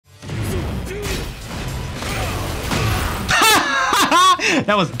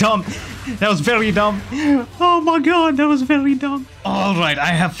That was dumb. That was very dumb. Oh my god, that was very dumb. Alright, I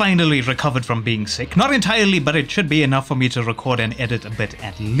have finally recovered from being sick. Not entirely, but it should be enough for me to record and edit a bit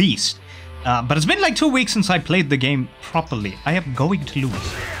at least. But it's been like 2 weeks since I played the game properly. I am going to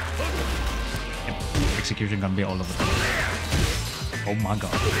lose. Yep, execution gonna be all over the place. Oh my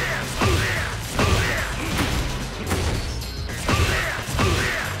god.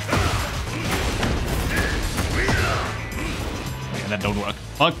 Yeah, that don't work.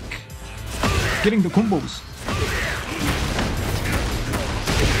 Fuck. Getting the combos.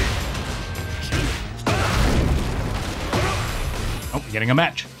 Oh, we're getting a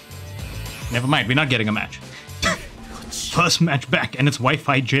match. Never mind, we're not getting a match. First match back, and it's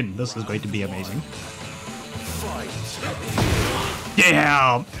Wi-Fi Jin. This is going to be amazing.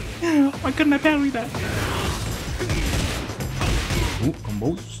 Yeah! Why couldn't I parry that? Ooh,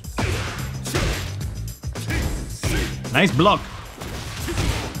 combos. Nice block.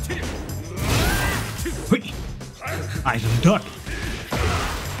 Item duck.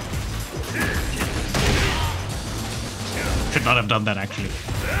 Should not have done that actually.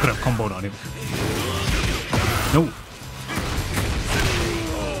 Could have comboed on him. No.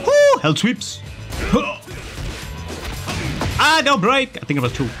 Woo! Hell sweeps. Ah, no break. I think it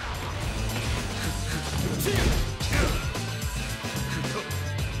was 2.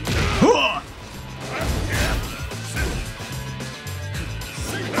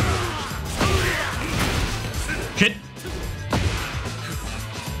 Shit.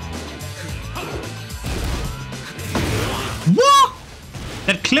 Whoa!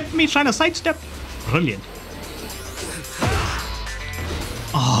 That clipped me trying to sidestep. Brilliant.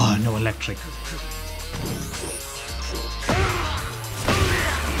 Oh, no electric.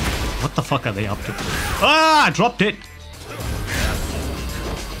 What the fuck are they up to? Ah, I dropped it.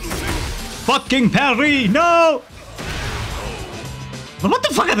 Fucking parry, no! But what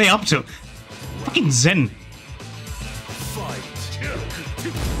the fuck are they up to? Fucking Zen.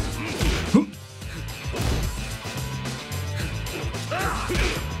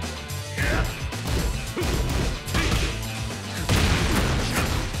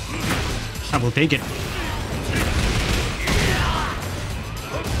 I will take it.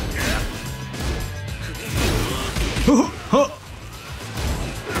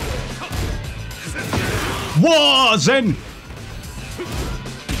 Whoa, Zen!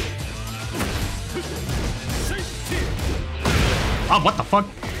 Ah, what the fuck?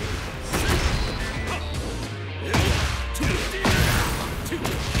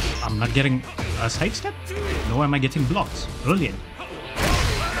 I'm not getting a sidestep? Nor am I getting blocks. Brilliant.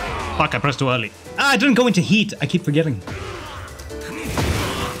 Fuck, I pressed too early. Ah, I didn't go into heat. I keep forgetting.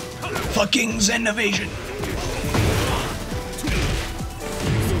 Fucking Zen evasion.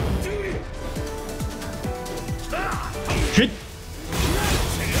 Shit.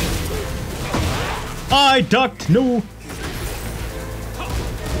 I ducked. No.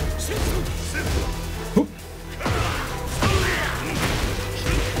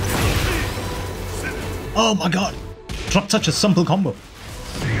 Oh my god. Dropped such a simple combo.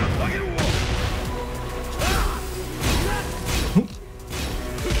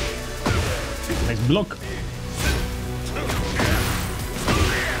 Nice block.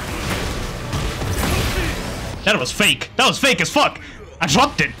 That was fake. That was fake as fuck. I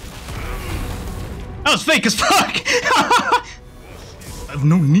dropped it. That was fake as fuck. I have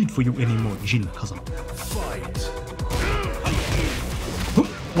no need for you anymore, Jin cousin.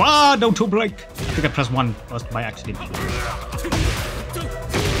 Wow, no toe break. I think I pressed 1 first by accident.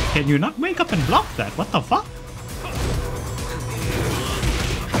 Can you not wake up and block that? What the fuck?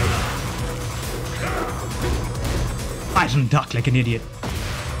 I didn't duck like an idiot.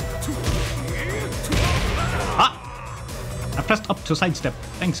 Ah! I pressed up to sidestep.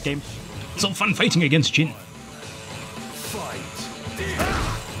 Thanks, game. So fun fighting against Jin.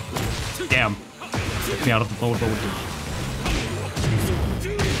 Damn. Get me out of the forward dude.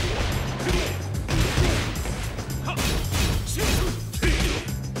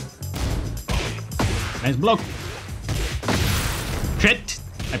 Nice block. Shit!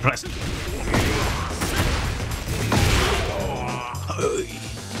 I pressed.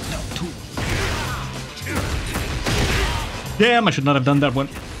 No, 2. Damn, I should not have done that one.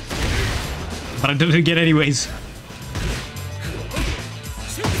 But I did it again anyways.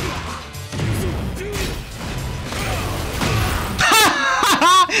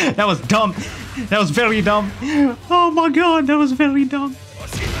 That was dumb. That was very dumb. Oh my god, that was very dumb.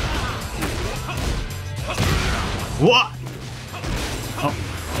 What? Oh,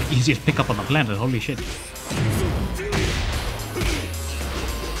 easiest pickup on the planet. Holy shit.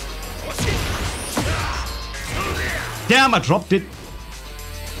 Damn, I dropped it.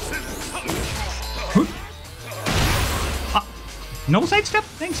 No sidestep?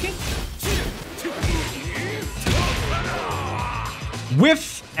 Thanks, game.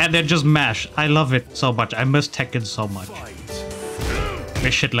 Whiff, and then just mash. I love it so much. I miss Tekken so much.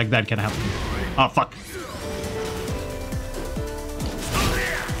 Where shit like that can happen. Oh, fuck.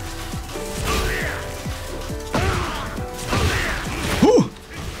 Whew!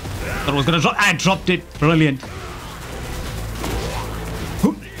 Thought I was gonna drop. I dropped it. Brilliant.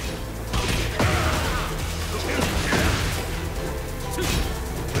 Whew.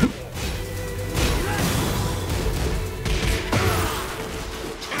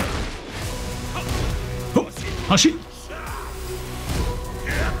 Hashi.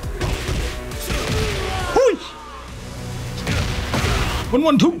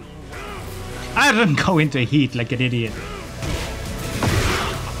 1-1-2. I didn't go into heat like an idiot.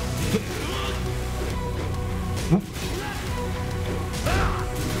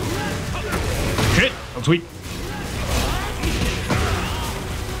 Shit, that's sweet.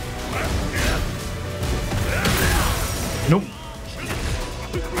 Nope.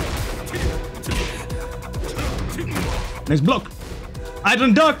 Nice block. I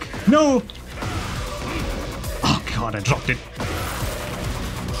don't duck. No. Oh god, I dropped it.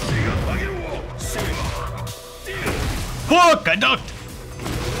 Fuck, I ducked.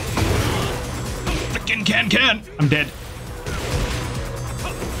 Freaking can. I'm dead.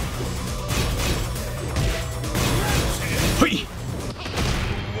 Hey.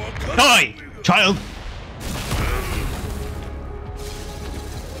 Die, child.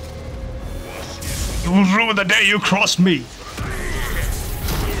 You will ruin the day you crossed me.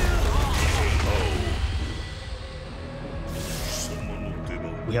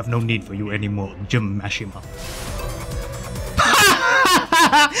 We have no need for you anymore, Jim Mashima.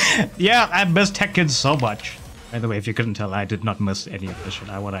 Yeah, I miss Tekken so much. By the way, if you couldn't tell, I did not miss any of this shit.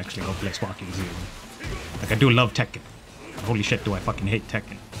 I would actually go play Sparking Zero. Like, I do love Tekken. Holy shit, do I fucking hate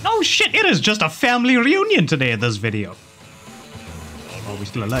Tekken. No shit, it is just a family reunion today in this video. Oh, we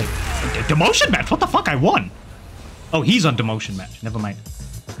still alive. Demotion match? What the fuck? I won. Oh, he's on demotion match. Never mind.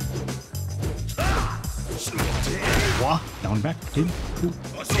 What? Down back. Two.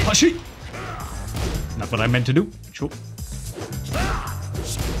 Hashi. Not what I meant to do. Sure.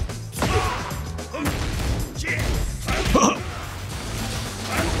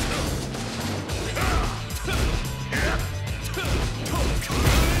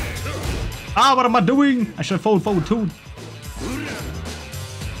 Ah, what am I doing? I should have forward too.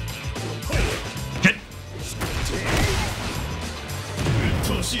 Shit.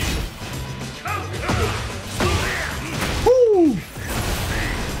 Woo.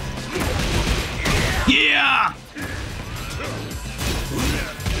 Yeah.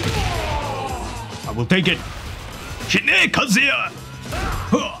 I will take it. Shine Kazuya.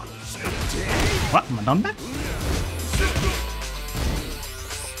 What? Am I done that?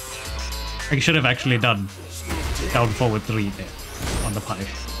 I should have actually done down forward 3 there on the punish.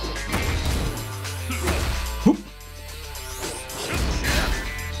 Whoop.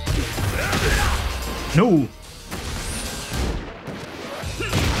 No.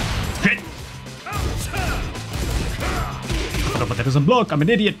 Shit. No, but that doesn't block. I'm an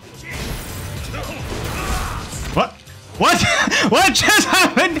idiot. What? What? What just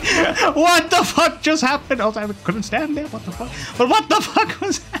happened? What the fuck just happened? Also, I couldn't stand there. What the fuck? But what the fuck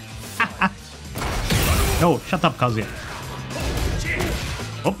was that? No, shut up, Kazuya.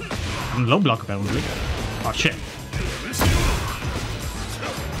 Oh, I'm low block apparently. Oh shit.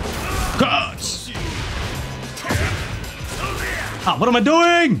 Guts! Ah, what am I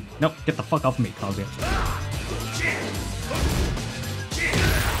doing? No, get the fuck off me, Kazuya.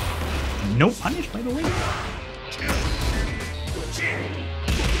 No punish, by the way.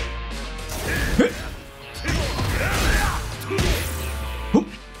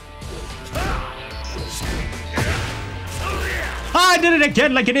 I did it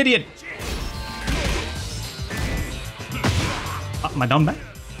again like an idiot. Am I down back?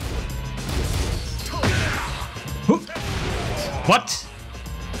 What?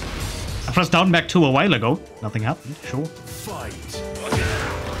 I pressed down back 2 a while ago. Nothing happened. Sure.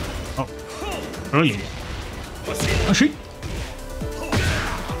 Oh, brilliant. Oh shit.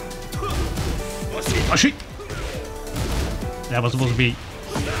 Oh shit. That was supposed to be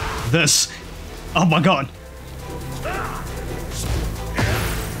this. Oh my god.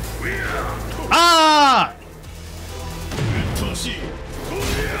 Ah!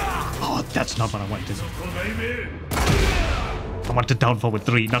 Oh, that's not what I wanted. I wanted down forward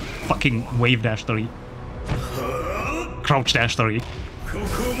 3, not fucking wave dash 3. Crouch dash 3.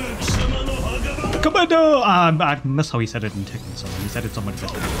 Commando! I miss how he said it in Tekken, so he said it so much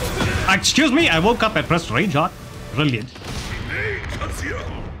better. Excuse me, I woke up and pressed range art. Brilliant.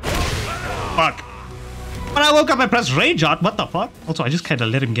 Fuck. When I woke up, I pressed Rage Art. What the fuck? Also, I just kind of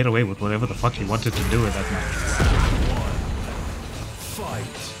let him get away with whatever the fuck he wanted to do in that match.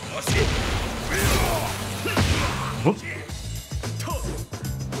 Whoop.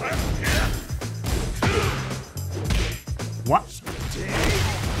 What?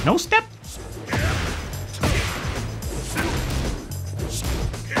 No step?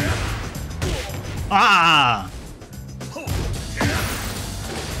 Ah!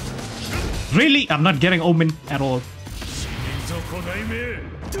 Really? I'm not getting Omen at all.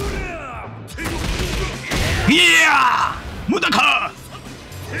 Yeah! Mudaka!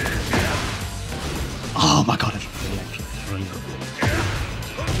 Oh my god, it's really good.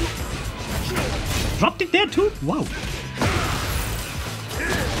 Dropped it there too? Wow.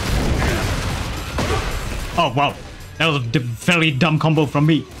 Oh wow. That was a very dumb combo from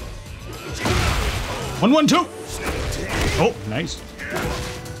me. 1-1-2. Oh, nice.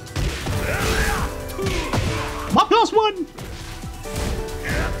 My +1!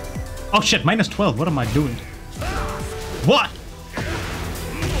 Oh shit, -12. What am I doing? What?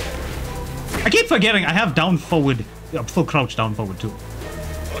 I keep forgetting I have down forward, full crouch down forward too.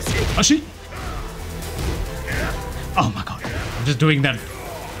 Ashi! Oh my god, I'm just doing that.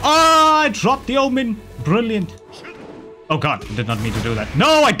 Oh, I dropped the Omen. Brilliant. Oh god, I did not mean to do that.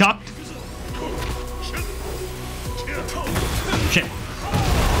 No, I ducked. Shit.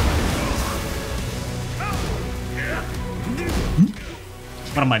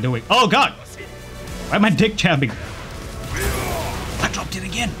 What am I doing? Oh god! Why am I dick jabbing? I dropped it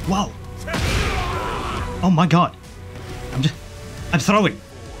again. Wow. Oh my god. I'm throwing.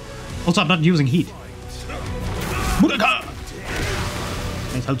 Also, I'm not using heat. Mudaka!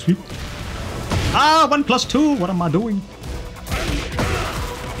 Nice health sweep. Ah, 1+2. What am I doing?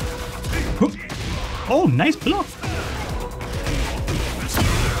 Oh, nice block.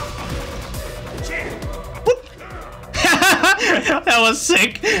 That was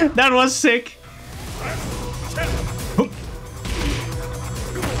sick. That was sick.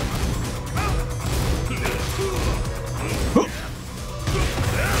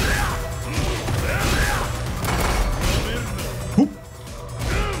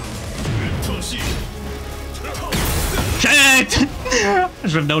 Shit! I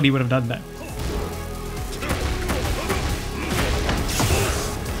should have known he would have done that.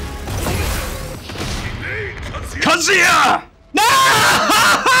 Kazuya! No!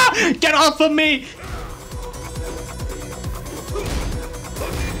 Get off of me!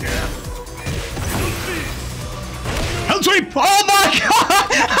 Hell sweep! Oh my god!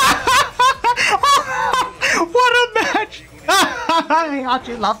 What a match!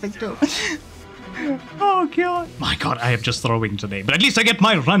 Heihachi laughing too. Oh god. My god, I am just throwing today. But at least I get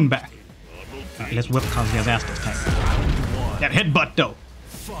my run back. Right, let's whip Kazuya's ass this time. That headbutt though.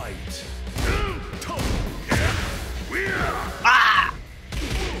 Fight. Ah!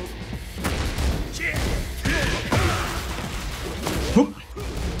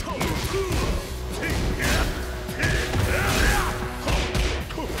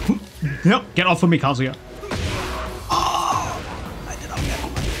 Yep, get off of me, Kazuya. Oh, I did not get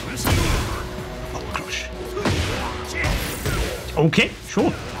oh, crush. Okay,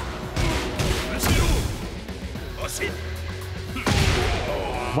 sure.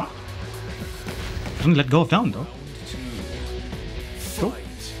 What? Doesn't let go of down though. Cool.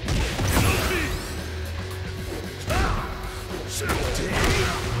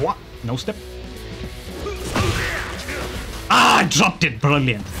 What? No step. Ah, I dropped it.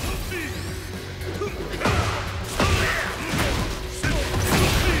 Brilliant.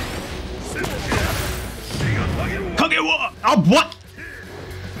 Kagewa! Oh, what?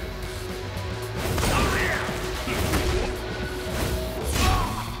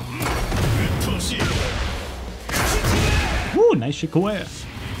 Ooh, nice Shikuya.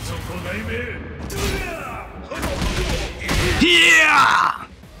 Yeah!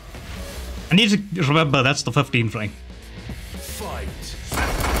 I need to remember that's the 15 frame.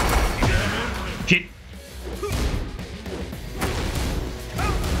 Shit.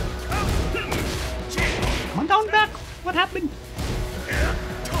 Come on down back. What happened?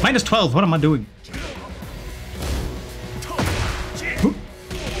 -12. What am I doing?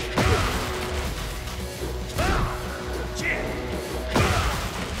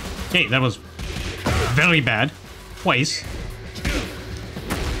 Okay, that was very bad. Twice.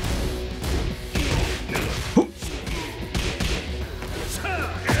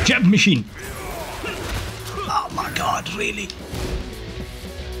 Jab machine. Oh my god, really?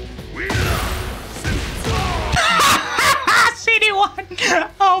 CD1!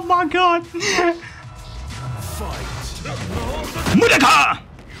 Oh my god! Mudaka!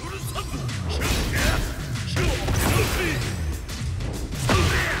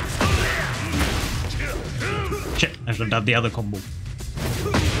 Shit, I should have done the other combo.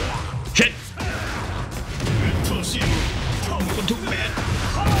 Shit! Too bad.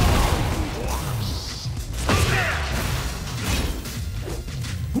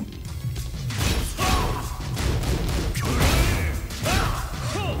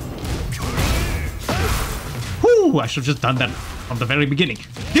 Whew, I should have just done that from the very beginning.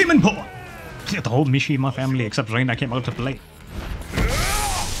 Demon Paw! The whole Mishima family except Reina came out to play.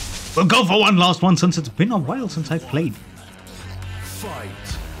 We'll go for one last one since it's been a while since I've played.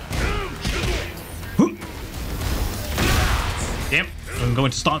 Damn, I'm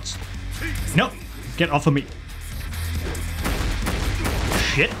going to stance. No, get off of me.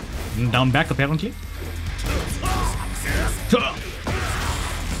 Shit, down back apparently.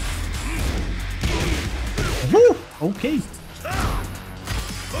 Woo, okay.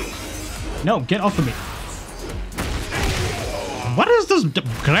 No, get off of me. What is this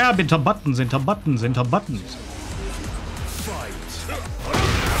grab into buttons, into buttons, into buttons?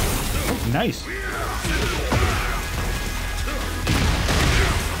 Oh, nice.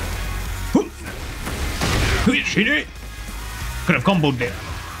 Could have comboed there.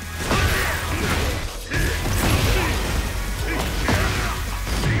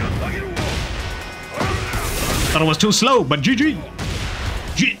 Thought it was too slow, but GG.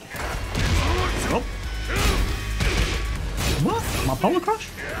 G. Oh. What? My power crush?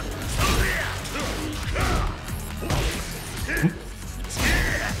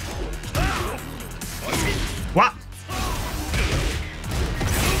 What?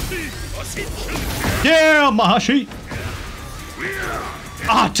 Yeah, Mahashi!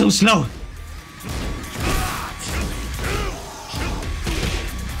 Ah, too slow!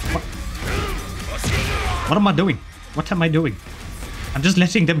 What am I doing? What am I doing? I'm just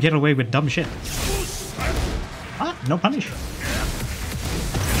letting them get away with dumb shit. Ah, no punish.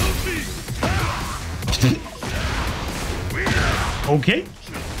 Okay.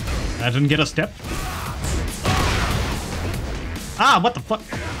 I didn't get a step. Ah, what the fuck?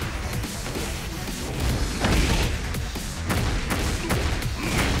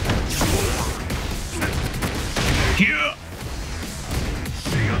 Yeah.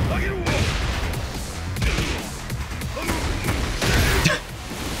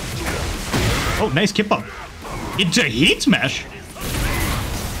 Oh, nice kip up. Into heat smash.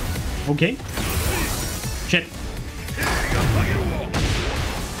 Okay. Shit.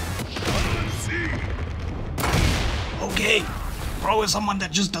 Okay. Pro is someone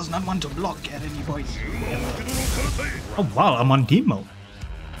that just does not want to block at any point. Oh wow, I'm on team mode.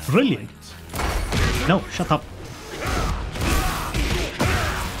 Brilliant. No, shut up.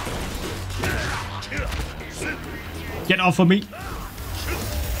 Get off of me.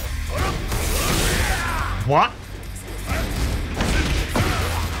 What?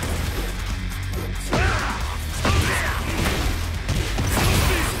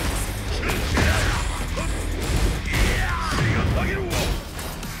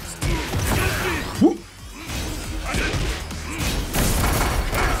 Whoop.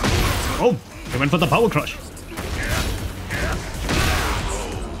 Oh, they went for the power crush.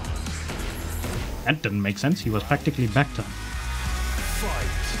 That didn't make sense. He was practically back to him.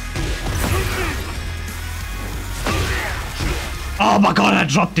 Oh my god, I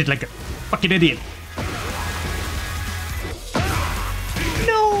dropped it like a fucking idiot.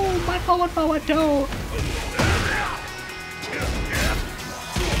 No, my forward power toe.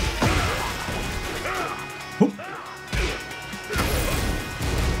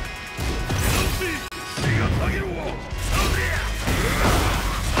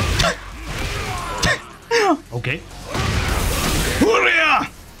 Okay.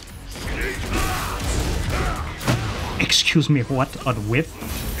 Excuse me, what? A whiff?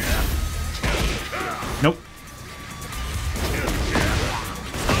 Nope.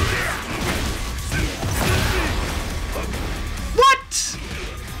 What?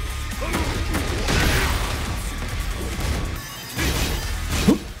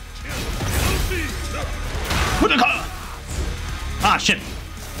 Ah, shit.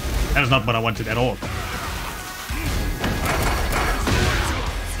 That is not what I wanted at all.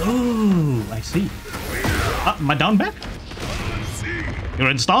 Oh, I see. Ah, my down back? You're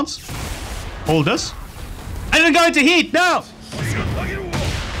in stance? Hold us. I didn't go into heat! No!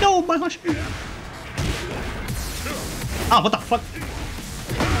 No, my gosh. Ah, what the fuck?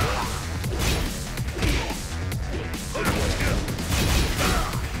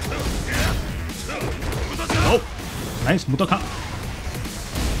 Oh, nice, Mutaka.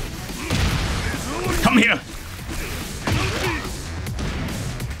 Come here!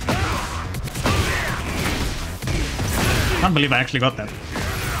 Can't believe I actually got that.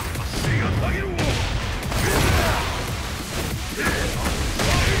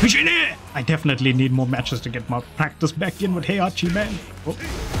 I definitely need more matches to get my practice back in with Heihachi, man. Oh.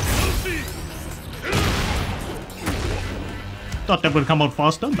 Thought that would come out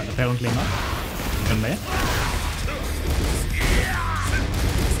faster, but apparently not. Even there.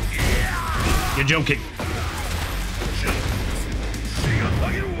 You're joking.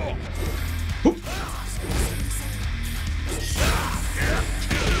 Oop.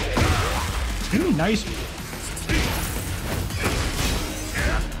 Really nice.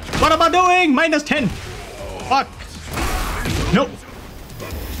 What am I doing? Minus 10. Fuck. No.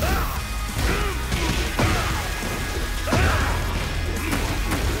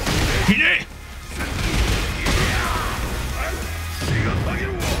 Yeah.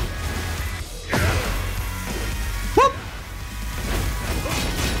 Whoop.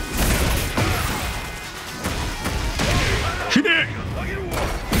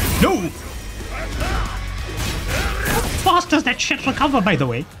 No. How fast does that shit recover, by the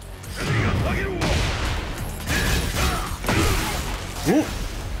way? Ooh.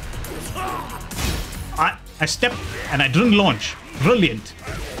 I stepped and I didn't launch. Brilliant.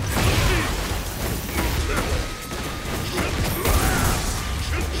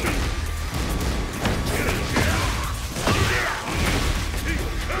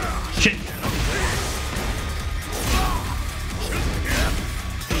 Shit.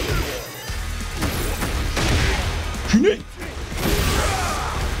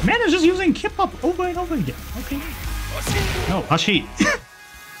 Man is just using Kip Up over and over again. Okay. No, Hashi.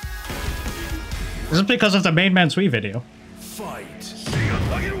 This is because of the main man 3 video. Fight.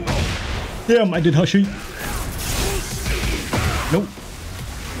 Damn, I did Hashi. No.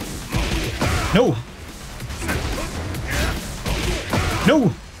 No.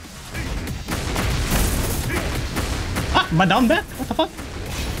 No. Ah, am I down back? What the fuck?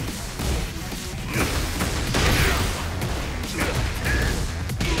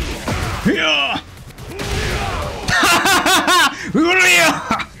 Yeah.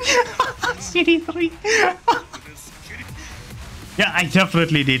 CD3. Yeah, I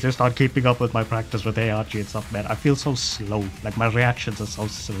definitely need to start keeping up with my practice with Heihachi and stuff, man. I feel so slow. Like, my reactions are so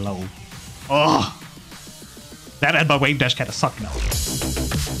slow. Oh. That and my wave dash kind of suck now.